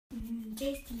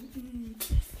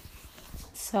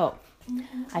So,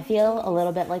 I feel a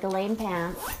little bit like Elaine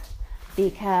Pants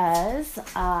because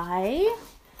I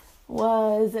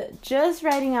was just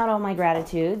writing out all my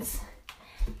gratitudes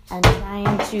and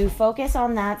trying to focus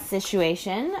on that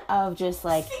situation of just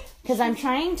like, because I'm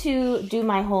trying to do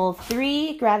my whole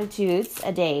 3 gratitudes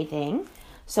a day thing.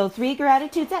 So 3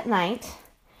 gratitudes at night,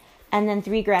 and then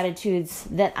 3 gratitudes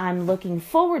that I'm looking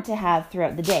forward to have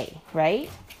throughout the day, right?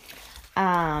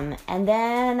 And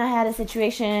then I had a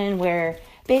situation where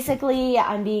basically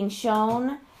I'm being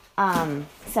shown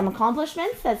some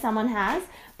accomplishments that someone has,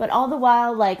 but all the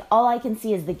while, like, all I can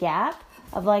see is the gap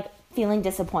of, like, feeling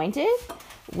disappointed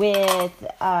with,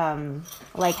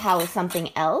 like, how something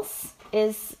else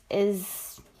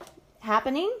is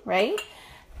happening, right?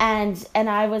 And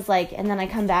I was like, and then I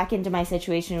come back into my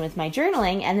situation with my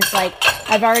journaling, and it's like,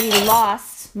 I've already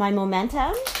lost my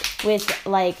momentum with,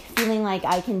 like, feeling like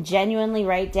I can genuinely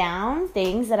write down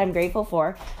things that I'm grateful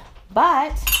for.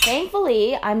 But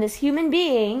thankfully, I'm this human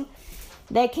being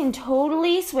that can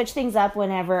totally switch things up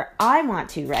whenever I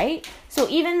want to, right? So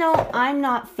even though I'm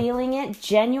not feeling it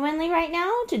genuinely right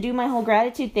now to do my whole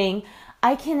gratitude thing,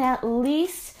 I can at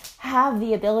least have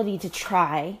the ability to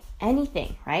try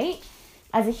anything, right?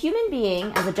 As a human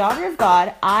being, as a daughter of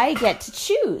God, I get to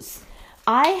choose.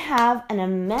 I have an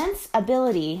immense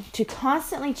ability to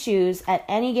constantly choose at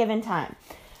any given time.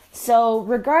 So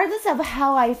regardless of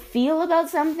how I feel about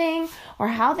something or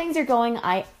how things are going,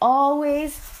 I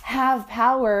always have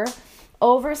power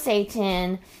over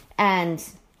Satan and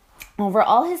over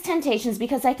all his temptations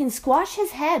because I can squash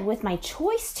his head with my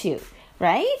choice to,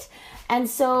 right? And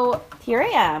so here I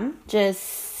am, just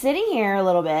sitting here a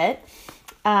little bit,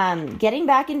 getting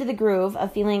back into the groove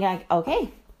of feeling like, okay,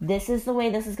 this is the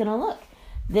way this is going to look.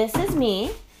 This is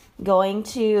me going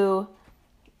to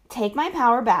take my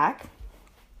power back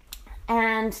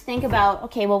and think about,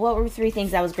 okay, well, what were 3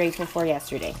 things I was grateful for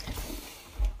yesterday?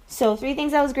 So 3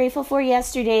 things I was grateful for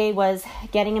yesterday was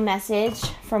getting a message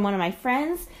from one of my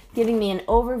friends, giving me an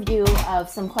overview of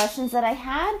some questions that I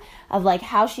had of like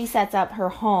how she sets up her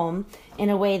home in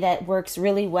a way that works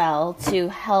really well to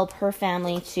help her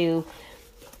family to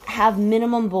have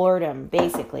minimum boredom,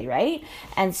 basically, right?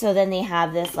 And so then they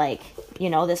have this like, you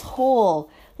know, this whole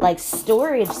like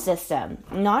storage system,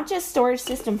 not just storage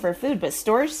system for food, but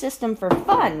storage system for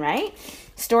fun, right?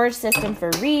 Storage system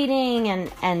for reading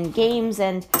and games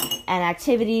and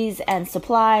activities and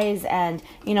supplies and,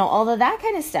 you know, all of that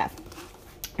kind of stuff.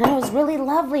 And it was really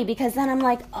lovely because then I'm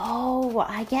like, oh,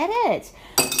 I get it.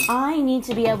 I need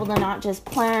to be able to not just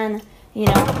plan, you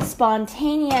know,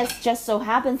 spontaneous, just so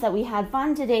happens that we had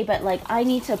fun today, but like I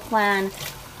need to plan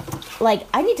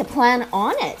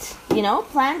on it, you know,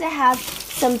 plan to have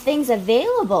some things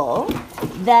available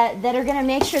that are going to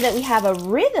make sure that we have a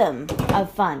rhythm of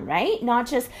fun, right? Not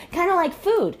just kind of like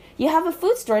food. You have a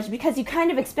food storage because you kind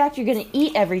of expect you're going to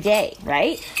eat every day,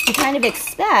 right? You kind of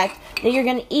expect that you're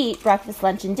going to eat breakfast,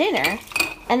 lunch, and dinner,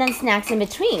 and then snacks in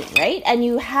between, right? And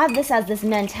you have this as this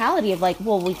mentality of like,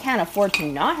 well, we can't afford to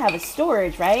not have a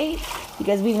storage, right?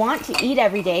 Because we want to eat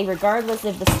every day, regardless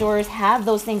if the stores have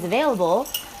those things available.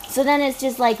 So then it's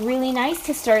just like really nice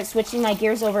to start switching my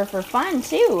gears over for fun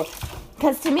too.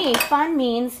 Because to me, fun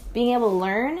means being able to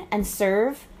learn and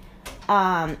serve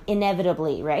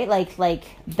inevitably, right? Like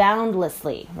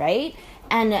boundlessly, right?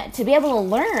 And to be able to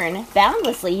learn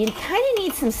boundlessly, you kind of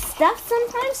need some stuff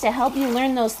sometimes to help you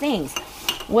learn those things.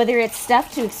 Whether it's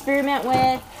stuff to experiment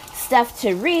with, stuff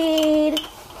to read,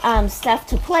 stuff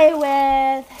to play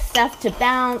with, stuff to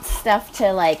bounce, stuff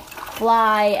to like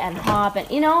fly and hop and,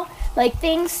 you know, like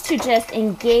things to just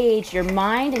engage your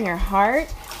mind and your heart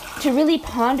to really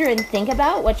ponder and think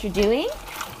about what you're doing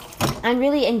and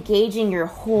really engaging your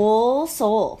whole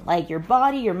soul, like your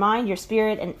body, your mind, your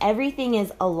spirit, and everything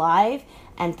is alive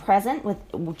and present with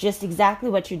just exactly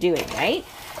what you're doing, right?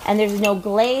 And there's no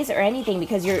glaze or anything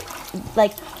because you're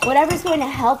like, whatever's going to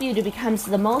help you to become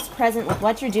the most present with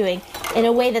what you're doing in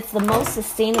a way that's the most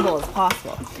sustainable as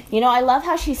possible. You know, I love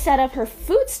how she set up her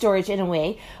food storage in a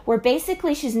way where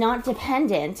basically she's not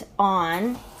dependent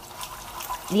on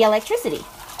the electricity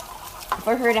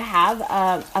for her to have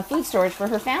a food storage for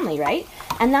her family, right?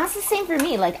 And that's the same for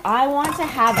me. Like, I want to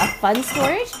have a fun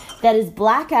storage that is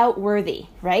blackout worthy,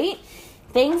 right?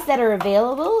 Things that are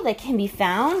available that can be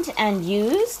found and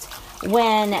used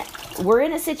when we're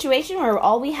in a situation where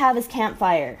all we have is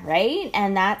campfire, right?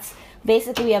 And that's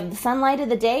basically we have the sunlight of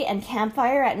the day and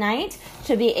campfire at night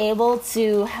to be able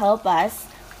to help us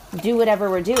do whatever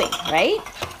we're doing, right?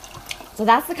 So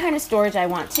that's the kind of storage I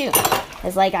want too.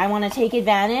 It's like I want to take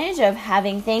advantage of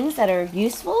having things that are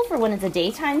useful for when it's a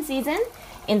daytime season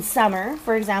in summer,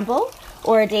 for example,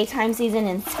 or a daytime season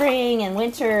in spring and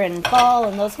winter and fall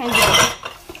and those kinds of things.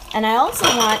 And I also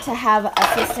want to have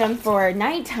a system for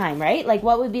nighttime, right? Like,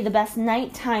 what would be the best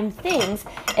nighttime things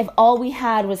if all we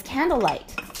had was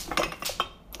candlelight?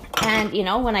 And, you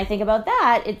know, when I think about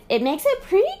that, it makes it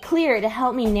pretty clear to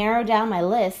help me narrow down my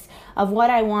list of what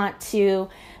I want to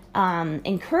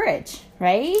encourage,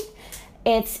 right?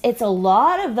 It's a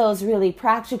lot of those really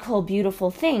practical,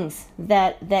 beautiful things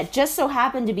that just so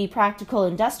happen to be practical,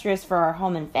 industrious for our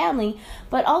home and family,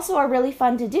 but also are really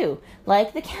fun to do.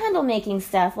 Like the candle making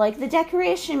stuff, like the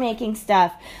decoration making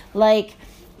stuff, like,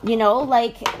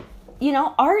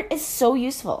 art is so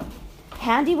useful.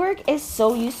 Handiwork is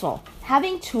so useful.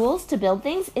 Having tools to build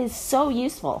things is so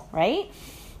useful, right?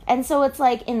 And so it's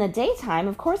like in the daytime,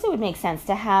 of course it would make sense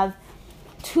to have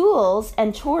tools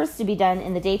and chores to be done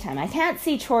in the daytime. I can't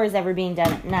see chores ever being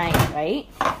done at night, right?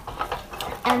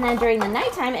 And then during the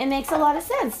nighttime, it makes a lot of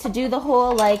sense to do the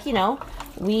whole,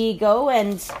 we go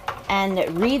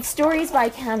and read stories by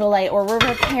candlelight, or we're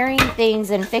repairing things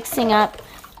and fixing up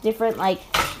different,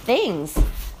 things.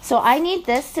 So I need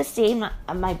this to stay in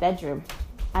my bedroom.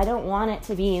 I don't want it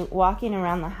to be walking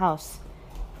around the house.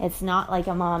 It's not like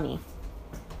a mommy.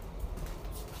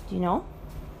 Do you know?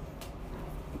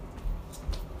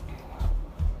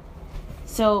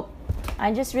 So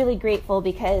I'm just really grateful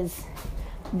because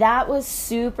that was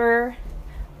super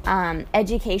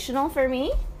educational for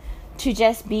me to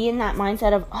just be in that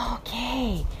mindset of,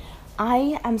 okay,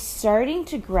 I am starting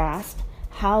to grasp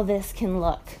how this can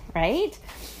look, right?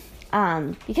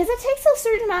 Because it takes a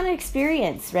certain amount of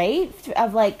experience, right?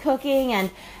 Of cooking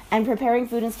and preparing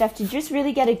food and stuff to just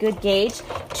really get a good gauge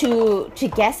to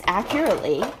guess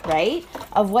accurately, right?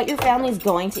 Of what your family is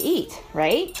going to eat,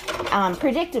 right?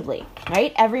 Predictably,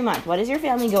 right? Every month. What is your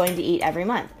family going to eat every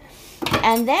month?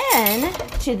 And then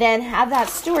to have that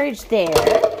storage there.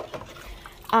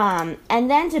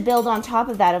 And then to build on top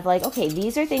of that of okay,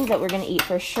 these are things that we're going to eat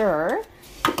for sure.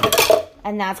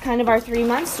 And that's kind of our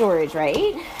 3-month storage,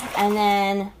 right? And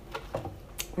then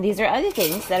these are other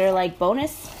things that are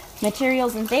bonus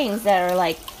materials and things that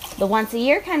are the once a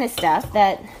year kind of stuff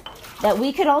that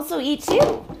we could also eat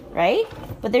too, right?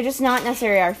 But they're just not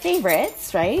necessarily our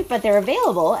favorites, right? But they're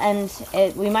available, and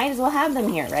we might as well have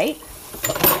them here, right?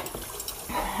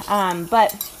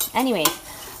 But anyways,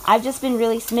 I've just been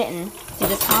really smitten to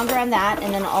just ponder on that,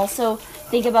 and then also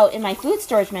think about in my food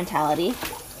storage mentality.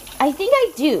 I think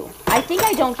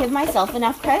I don't give myself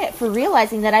enough credit for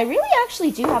realizing that I really actually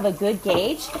do have a good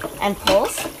gauge and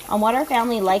pulse on what our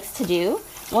family likes to do,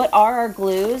 what are our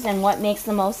glues, and what makes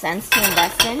the most sense to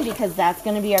invest in, because that's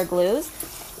going to be our glues.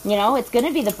 It's going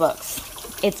to be the books.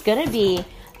 It's going to be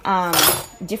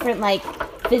different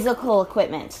physical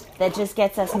equipment that just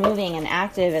gets us moving and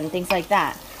active and things like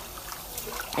that.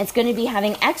 It's going to be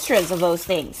having extras of those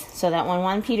things so that when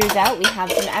one peters out, we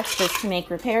have some extras to make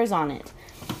repairs on it.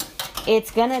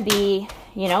 It's going to be,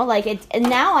 and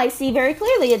now I see very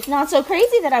clearly it's not so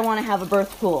crazy that I want to have a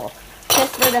birth pool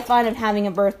just for the fun of having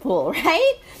a birth pool,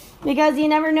 right? Because you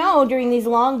never know during these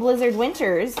long blizzard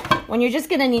winters when you're just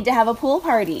going to need to have a pool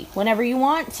party whenever you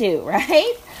want to,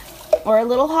 right? Or a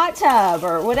little hot tub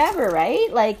or whatever,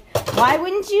 right? Why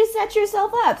wouldn't you set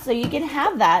yourself up so you can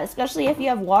have that, especially if you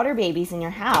have water babies in your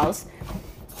house?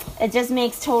 It just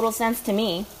makes total sense to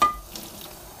me.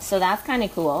 So that's kind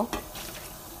of cool.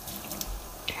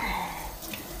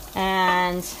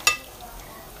 And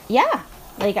yeah,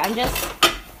 I'm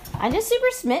just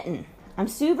super smitten. I'm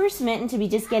super smitten to be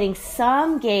just getting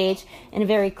some gauge in a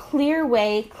very clear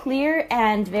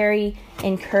and very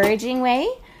encouraging way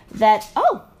that,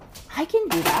 oh, I can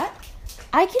do that.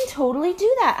 I can totally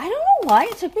do that. I don't know why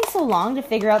it took me so long to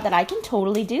figure out that I can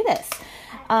totally do this.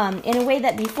 In a way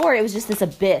that before it was just this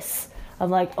abyss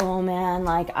of oh man,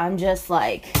 I'm just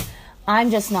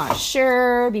not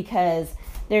sure because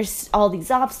there's all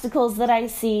these obstacles that I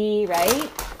see,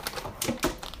 right?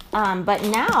 But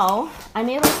now I'm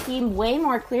able to see way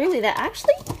more clearly that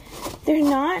actually they're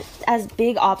not as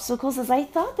big obstacles as I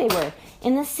thought they were.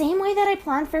 In the same way that I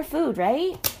plan for food,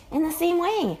 right? In the same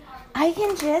way, I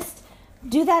can just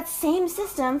do that same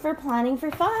system for planning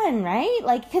for fun, right?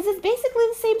 Because it's basically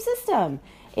the same system.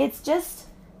 It's just,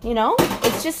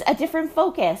 it's just a different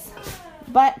focus.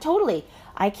 But totally,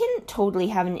 I can totally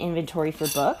have an inventory for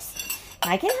books.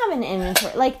 I can have an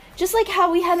inventory, just like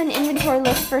how we have an inventory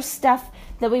list for stuff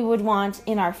that we would want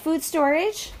in our food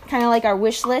storage, kind of like our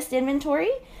wish list inventory.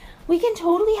 We can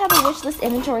totally have a wish list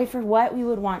inventory for what we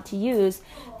would want to use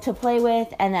to play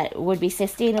with and that would be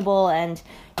sustainable. And,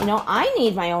 I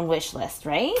need my own wish list,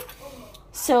 right?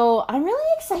 So I'm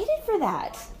really excited for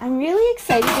that. I'm really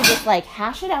excited to just like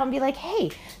hash it out and be like,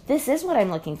 hey, this is what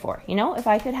I'm looking for. You know, if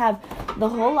I could have the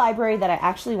whole library that I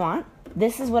actually want,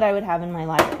 this is what I would have in my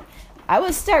library. I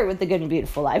would start with the Good and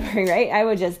Beautiful library, right? I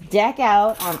would just deck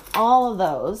out on all of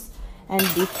those and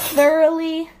be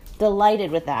thoroughly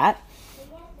delighted with that.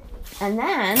 And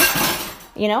then,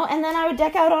 you know, and then I would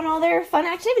deck out on all their fun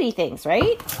activity things,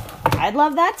 right? I'd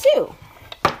love that too.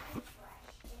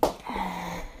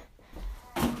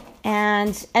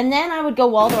 And then I would go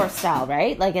Waldorf style,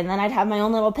 right? Like, and then I'd have my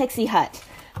own little pixie hut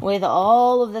with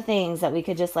all of the things that we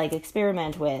could just like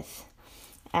experiment with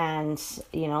and,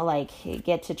 you know, like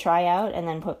get to try out and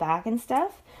then put back and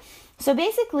stuff. So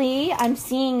basically, I'm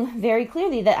seeing very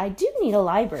clearly that I do need a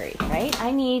library, right?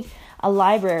 I need a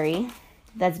library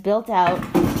that's built out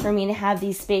for me to have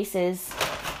these spaces,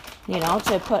 you know,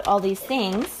 to put all these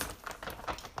things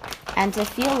and to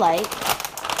feel like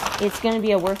it's going to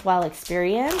be a worthwhile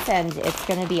experience and it's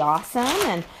going to be awesome.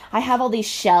 And I have all these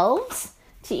shelves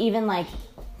to even like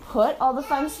put all the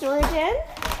fun storage in.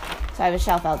 So I have a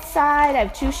shelf outside, I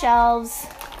have 2 shelves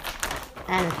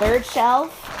and a 3rd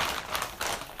shelf.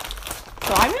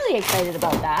 So I'm really excited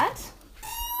about that.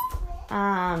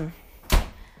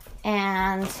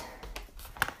 And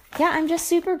yeah, I'm just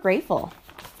super grateful.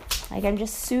 Like, I'm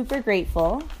just super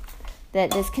grateful that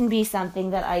this can be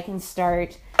something that I can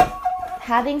start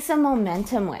having some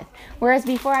momentum with. Whereas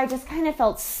before I just kind of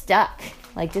felt stuck,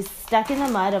 like just stuck in the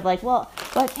mud of like, well,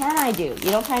 what can I do?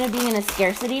 You know, kind of being in a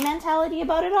scarcity mentality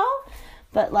about it all.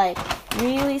 But like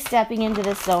really stepping into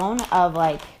this zone of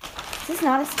like, this is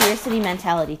not a scarcity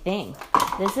mentality thing.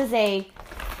 This is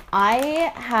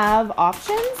I have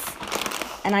options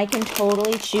and I can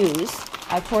totally choose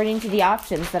according to the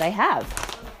options that I have.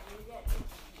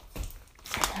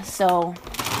 So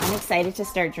I'm excited to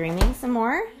start dreaming some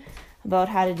more about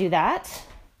how to do that.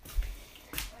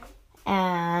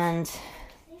 And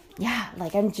yeah,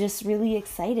 like I'm just really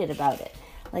excited about it.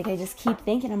 Like I just keep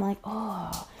thinking, I'm like,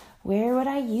 oh, where would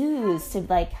I use to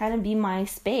like kind of be my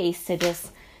space to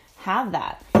just have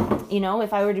that? You know,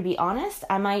 if I were to be honest,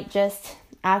 I might just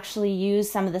actually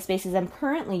use some of the spaces I'm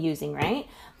currently using, right?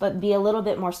 But be a little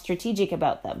bit more strategic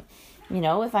about them. You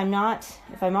know, if I'm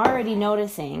already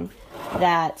noticing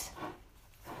that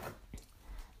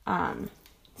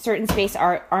certain spaces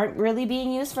aren't really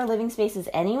being used for living spaces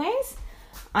anyways,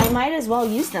 I might as well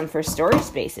use them for storage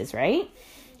spaces, right?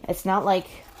 It's not like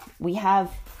we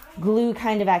have glue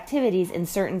kind of activities in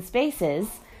certain spaces.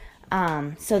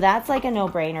 So that's like a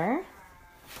no-brainer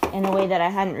in a way that I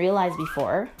hadn't realized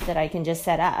before that I can just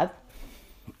set up.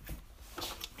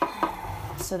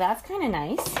 So that's kind of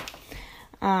nice.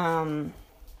 And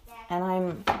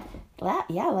I'm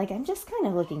just kind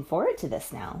of looking forward to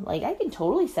this now. Like I can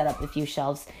totally set up a few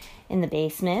shelves in the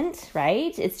basement,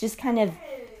 right? It's just kind of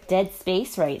dead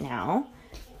space right now.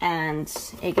 And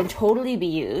it can totally be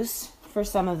used for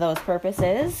some of those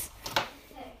purposes.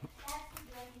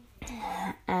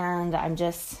 And I'm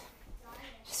just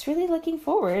really looking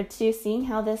forward to seeing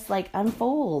how this like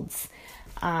unfolds.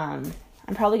 I'm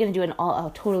probably going to do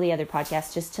a totally other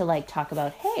podcast just to like talk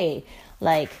about, hey,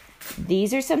 like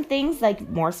these are some things like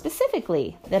more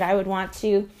specifically that I would want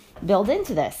to build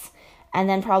into this. And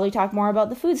then probably talk more about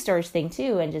the food storage thing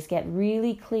too, and just get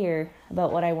really clear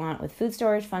about what I want with food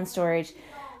storage, fun storage,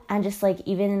 and just like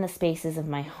even in the spaces of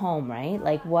my home, right?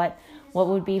 Like what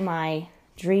would be my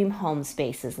dream home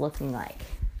spaces looking like?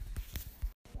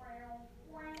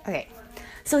 Okay,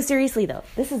 so seriously though,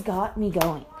 this has got me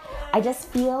going. I just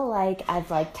feel like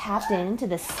I've like tapped into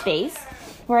this space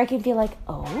where I can feel like,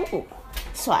 oh,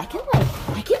 so I can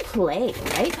play,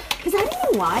 right? Because I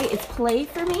don't know why it's play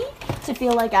for me to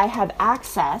feel like I have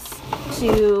access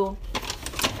to,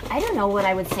 I don't know what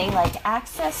I would say, like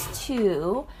access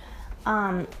to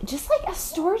just like a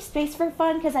storage space for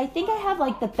fun. Because I think I have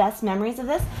like the best memories of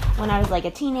this when I was like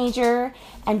a teenager,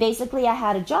 and basically I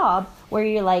had a job where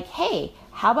you're like, hey,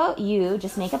 how about you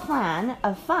just make a plan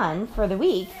of fun for the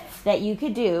week that you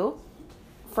could do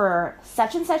for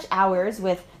such and such hours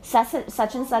with such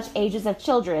and such ages of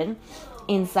children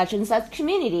in such and such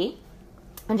community,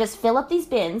 and just fill up these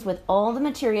bins with all the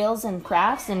materials and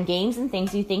crafts and games and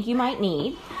things you think you might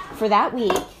need for that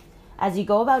week as you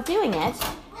go about doing it,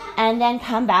 and then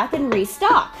come back and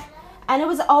restock. And it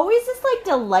was always this like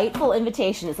delightful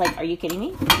invitation. It's like, are you kidding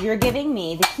me? You're giving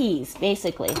me the keys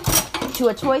basically to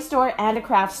a toy store and a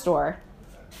craft store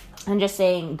and just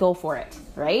saying, go for it,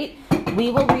 right?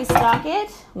 We will restock it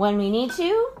when we need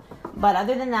to, but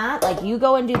other than that, like you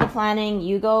go and do the planning,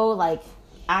 you go like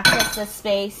access this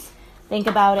space, think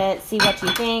about it, see what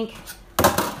you think,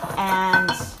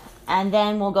 and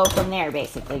then we'll go from there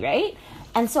basically, right?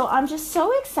 And so I'm just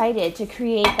so excited to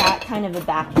create that kind of a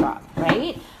backdrop,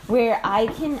 right? Where I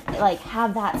can like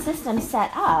have that system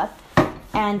set up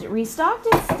and restocked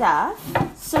with stuff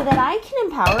so that I can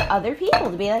empower other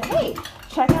people to be like, hey,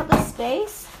 check out this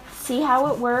space, see how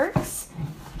it works,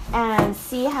 and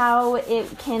see how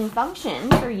it can function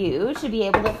for you to be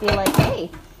able to feel like, hey,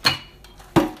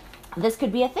 this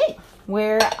could be a thing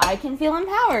where I can feel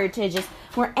empowered to just,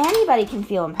 where anybody can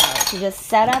feel empowered to just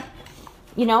set up,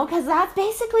 you know, because that's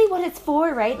basically what it's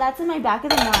for, right? That's in my back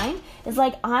of the mind. Is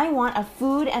like, I want a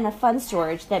food and a fun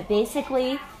storage that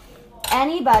basically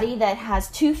anybody that has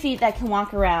 2 feet that can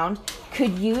walk around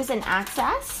could use and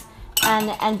access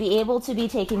and be able to be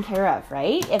taken care of,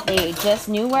 right? If they just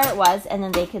knew where it was, and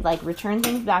then they could like return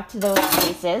things back to those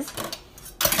spaces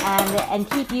and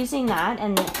keep using that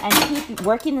and keep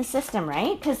working the system,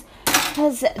 right?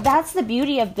 Because that's the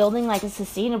beauty of building like a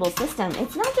sustainable system.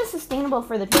 It's not just sustainable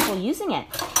for the people using it.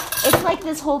 It's like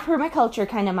this whole permaculture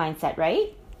kind of mindset,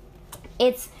 right?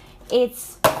 It's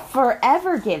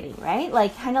forever giving, right?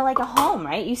 Like kind of like a home,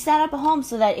 right? You set up a home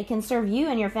so that it can serve you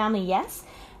and your family, yes.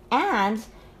 And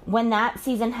when that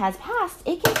season has passed,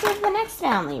 it can serve the next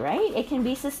family, right? It can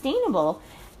be sustainable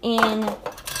in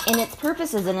its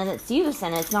purposes and in its use,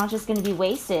 and it's not just going to be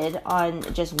wasted on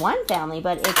just one family,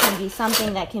 but it can be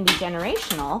something that can be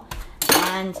generational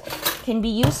and can be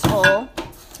useful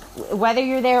whether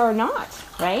you're there or not,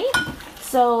 right?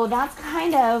 So that's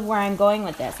kind of where I'm going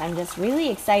with this. I'm just really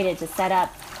excited to set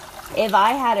up, if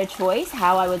I had a choice,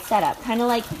 how I would set up. Kind of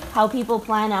like how people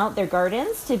plan out their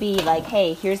gardens to be like,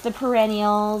 hey, here's the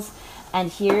perennials,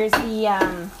 and here's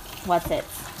the, what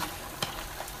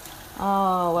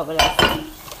would I say?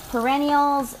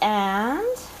 Perennials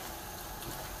and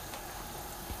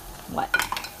what?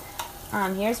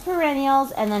 Here's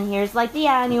perennials, and then here's like the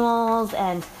annuals,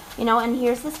 and you know, and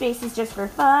here's the spaces just for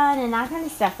fun and that kind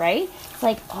of stuff, right? It's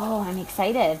like, oh, I'm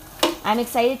excited. I'm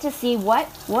excited to see what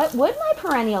would my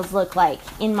perennials look like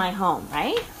in my home,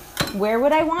 right? Where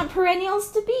would I want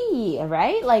perennials to be,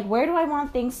 right? Like, where do I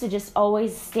want things to just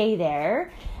always stay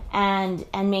there and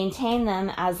maintain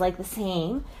them as like the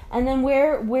same? And then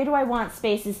where do I want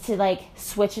spaces to like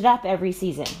switch it up every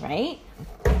season, right?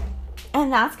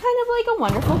 And that's kind of like a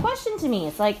wonderful question to me.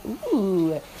 It's like,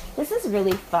 ooh, this is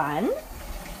really fun.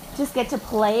 Just get to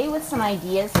play with some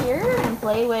ideas here and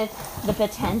play with the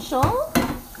potential.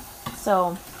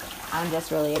 So I'm just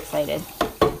really excited.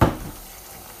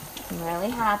 I'm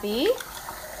really happy.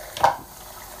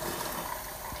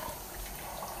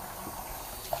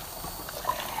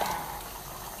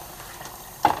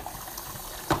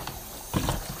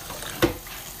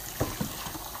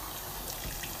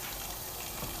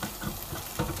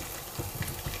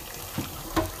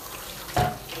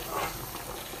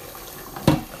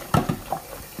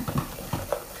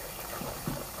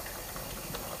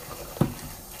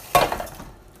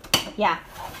 Yeah,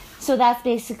 so that's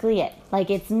basically it.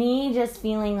 Like, it's me just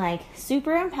feeling like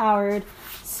super empowered,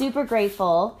 super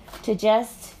grateful to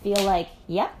just feel like,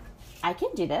 yep, I can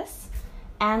do this.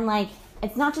 And like,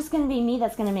 it's not just going to be me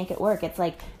that's going to make it work. It's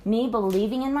like me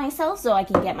believing in myself so I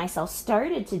can get myself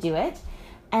started to do it.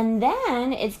 And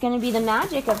then it's going to be the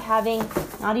magic of having,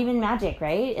 not even magic,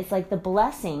 right? It's like the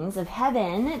blessings of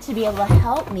heaven to be able to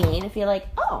help me to feel like,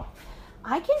 oh,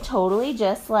 I can totally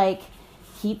just like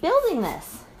keep building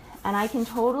this. And I can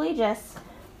totally just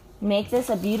make this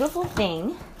a beautiful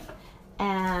thing.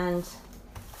 And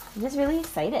I'm just really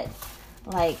excited.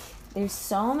 Like, there's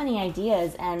so many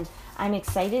ideas, and I'm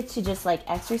excited to just like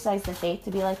exercise the faith to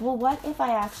be like, well, what if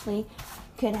I actually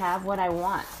could have what I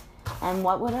want? And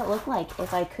what would it look like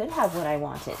if I could have what I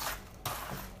wanted?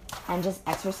 And just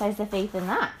exercise the faith in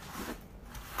that.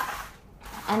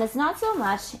 And it's not so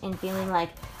much in feeling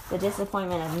like the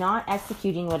disappointment of not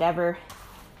executing whatever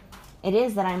it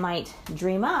is that I might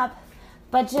dream up,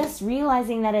 but just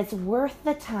realizing that it's worth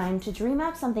the time to dream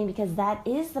up something, because that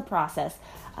is the process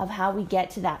of how we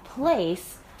get to that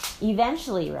place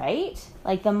eventually, right?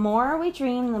 Like, the more we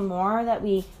dream, the more that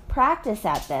we practice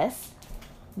at this,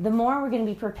 the more we're going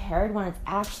to be prepared when it's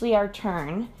actually our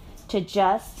turn to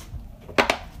just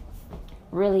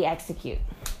really execute,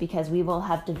 because we will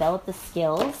have developed the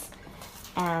skills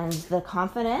and the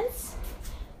confidence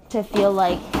to feel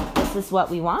like this is what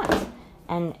we want,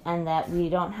 and that we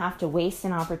don't have to waste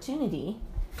an opportunity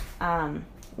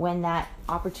when that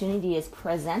opportunity is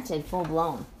presented full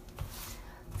blown.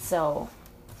 So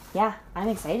yeah, I'm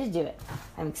excited to do it.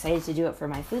 I'm excited to do it for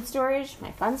my food storage,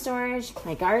 my fun storage,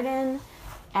 my garden.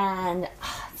 And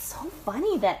it's so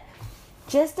funny that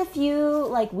just a few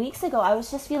like weeks ago, I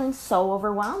was just feeling so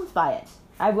overwhelmed by it.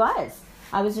 I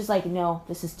was just like, no,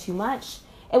 this is too much.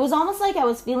 it was almost like I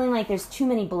was feeling like there's too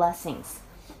many blessings.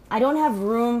 I don't have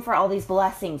room for all these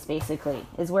blessings, basically,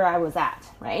 is where I was at,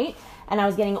 right? And I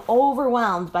was getting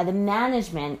overwhelmed by the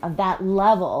management of that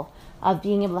level of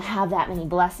being able to have that many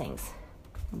blessings.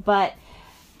 But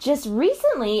just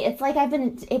recently, it's like I've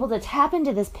been able to tap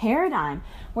into this paradigm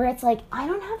where it's like, I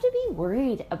don't have to be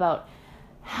worried about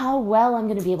how well I'm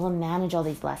going to be able to manage all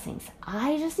these blessings.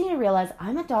 I just need to realize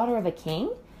I'm a daughter of a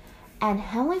king, and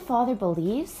Heavenly Father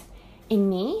believes in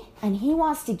me, and he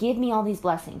wants to give me all these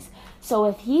blessings. So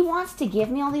if he wants to give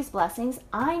me all these blessings,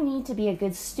 I need to be a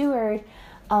good steward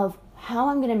of how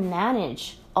I'm going to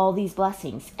manage all these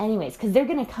blessings anyways, because they're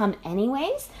going to come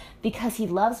anyways, because he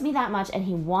loves me that much and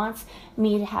he wants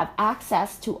me to have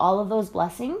access to all of those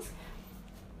blessings,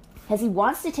 because he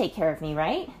wants to take care of me,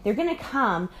 right? They're going to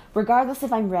come regardless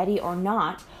if I'm ready or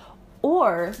not.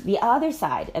 Or the other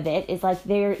side of it is like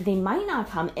they might not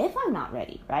come if I'm not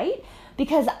ready, right?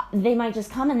 Because they might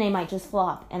just come and they might just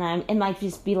flop, and it might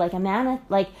just be like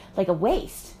like a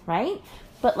waste, right?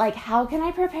 But like, how can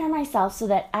I prepare myself so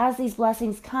that as these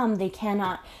blessings come,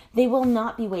 they will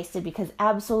not be wasted, because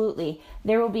absolutely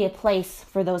there will be a place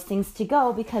for those things to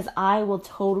go, because I will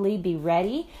totally be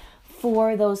ready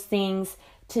for those things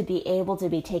to be able to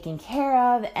be taken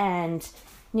care of and,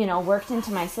 worked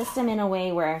into my system in a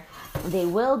way where they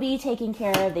will be taken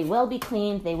care of, they will be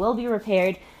cleaned, they will be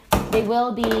repaired, they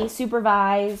will be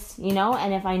supervised,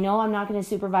 and if I know I'm not going to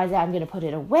supervise it, I'm going to put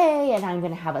it away, and I'm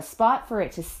going to have a spot for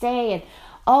it to stay, and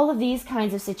all of these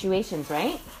kinds of situations,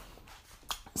 right?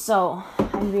 So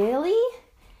I'm really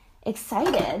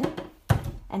excited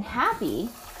and happy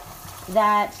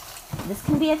that this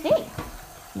can be a thing,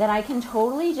 that I can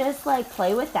totally just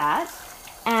play with that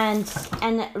and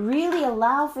really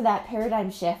allow for that paradigm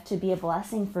shift to be a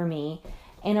blessing for me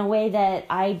in a way that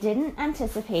I didn't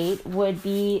anticipate would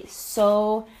be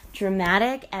so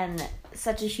dramatic and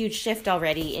such a huge shift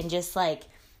already in just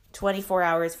 24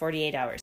 hours, 48 hours.